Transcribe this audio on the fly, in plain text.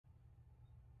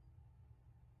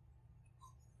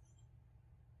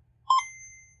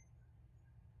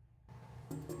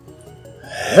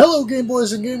Hello Game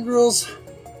Boys and Game Girls,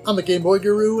 I'm the Game Boy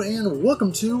Guru and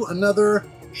welcome to another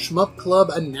Shmup Club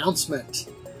announcement.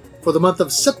 For the month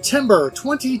of September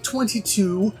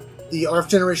 2022, the RF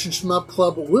Generation Shmup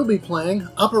Club will be playing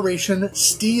Operation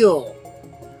Steel.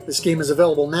 This game is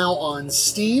available now on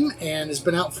Steam and has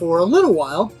been out for a little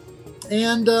while,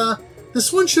 and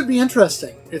this one should be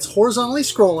interesting. It's horizontally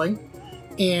scrolling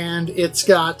and it's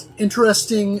got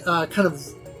interesting kind of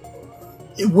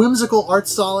whimsical art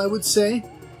style, I would say,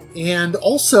 and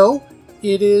also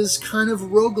it is kind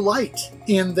of rogue-lite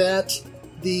in that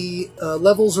the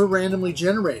levels are randomly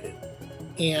generated,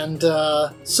 and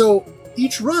so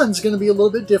each run's going to be a little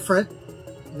bit different.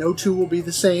 No two will be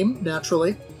the same,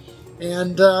 naturally,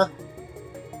 and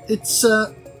it's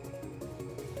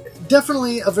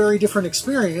definitely a very different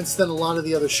experience than a lot of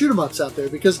the other shoot-'em-ups out there,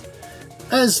 because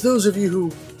as those of you who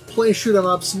play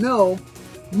shoot-'em-ups know,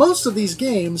 most of these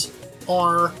games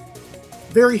are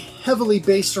very heavily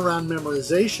based around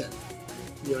memorization.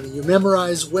 You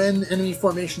memorize when enemy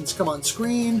formations come on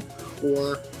screen,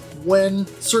 or when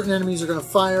certain enemies are going to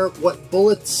fire, what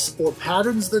bullets or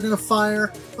patterns they're going to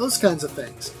fire, those kinds of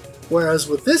things. Whereas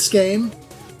with this game,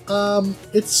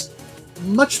 it's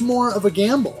much more of a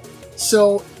gamble.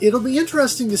 So it'll be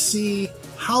interesting to see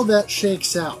how that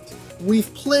shakes out.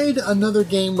 We've played another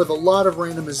game with a lot of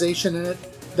randomization in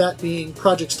it, that being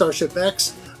Project Starship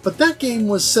X, but that game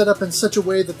was set up in such a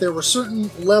way that there were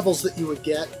certain levels that you would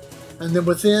get, and then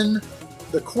within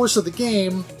the course of the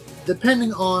game,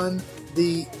 depending on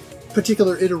the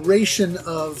particular iteration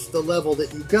of the level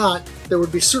that you got, there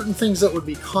would be certain things that would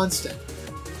be constant.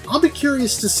 I'll be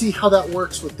curious to see how that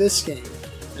works with this game,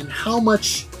 and how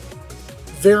much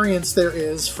variance there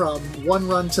is from one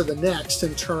run to the next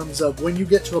in terms of when you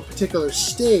get to a particular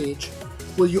stage,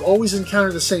 will you always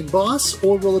encounter the same boss,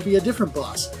 or will it be a different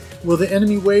boss? Will the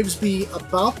enemy waves be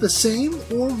about the same,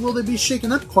 or will they be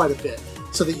shaken up quite a bit,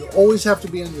 so that you always have to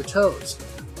be on your toes?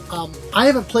 I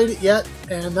haven't played it yet,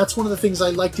 and that's one of the things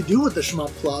I like to do with the Shmup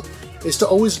Club, is to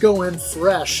always go in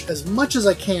fresh as much as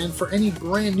I can for any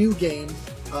brand new game,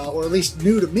 or at least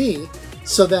new to me,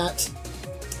 so that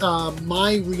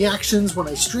my reactions when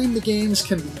I stream the games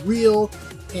can be real,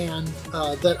 and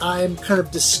that I'm kind of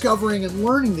discovering and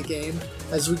learning the game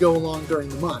as we go along during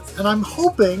the month. And I'm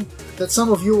hoping that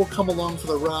some of you will come along for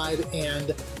the ride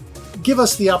and give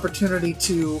us the opportunity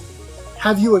to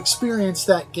have you experience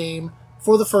that game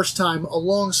for the first time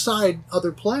alongside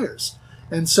other players.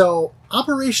 And so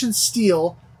Operation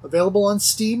Steel, available on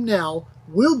Steam now,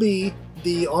 will be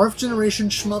the RF Generation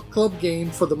Shmup Club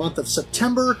game for the month of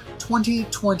September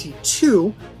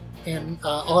 2022. And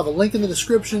I'll have a link in the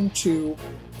description to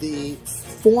the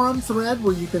forum thread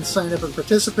where you can sign up and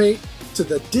participate, to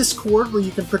the Discord where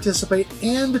you can participate,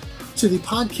 and to the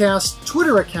podcast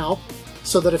Twitter account,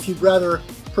 so that if you'd rather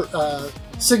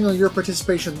signal your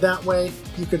participation that way,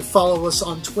 you can follow us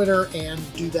on Twitter and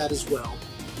do that as well.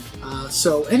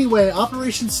 So anyway,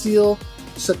 Operation Steel,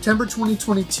 September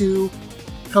 2022,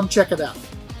 come check it out.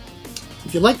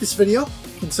 If you like this video,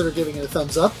 consider giving it a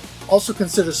thumbs up. Also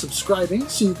consider subscribing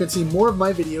so you can see more of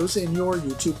my videos in your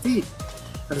YouTube feed.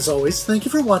 And as always, thank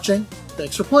you for watching,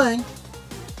 thanks for playing,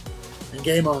 and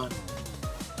game on.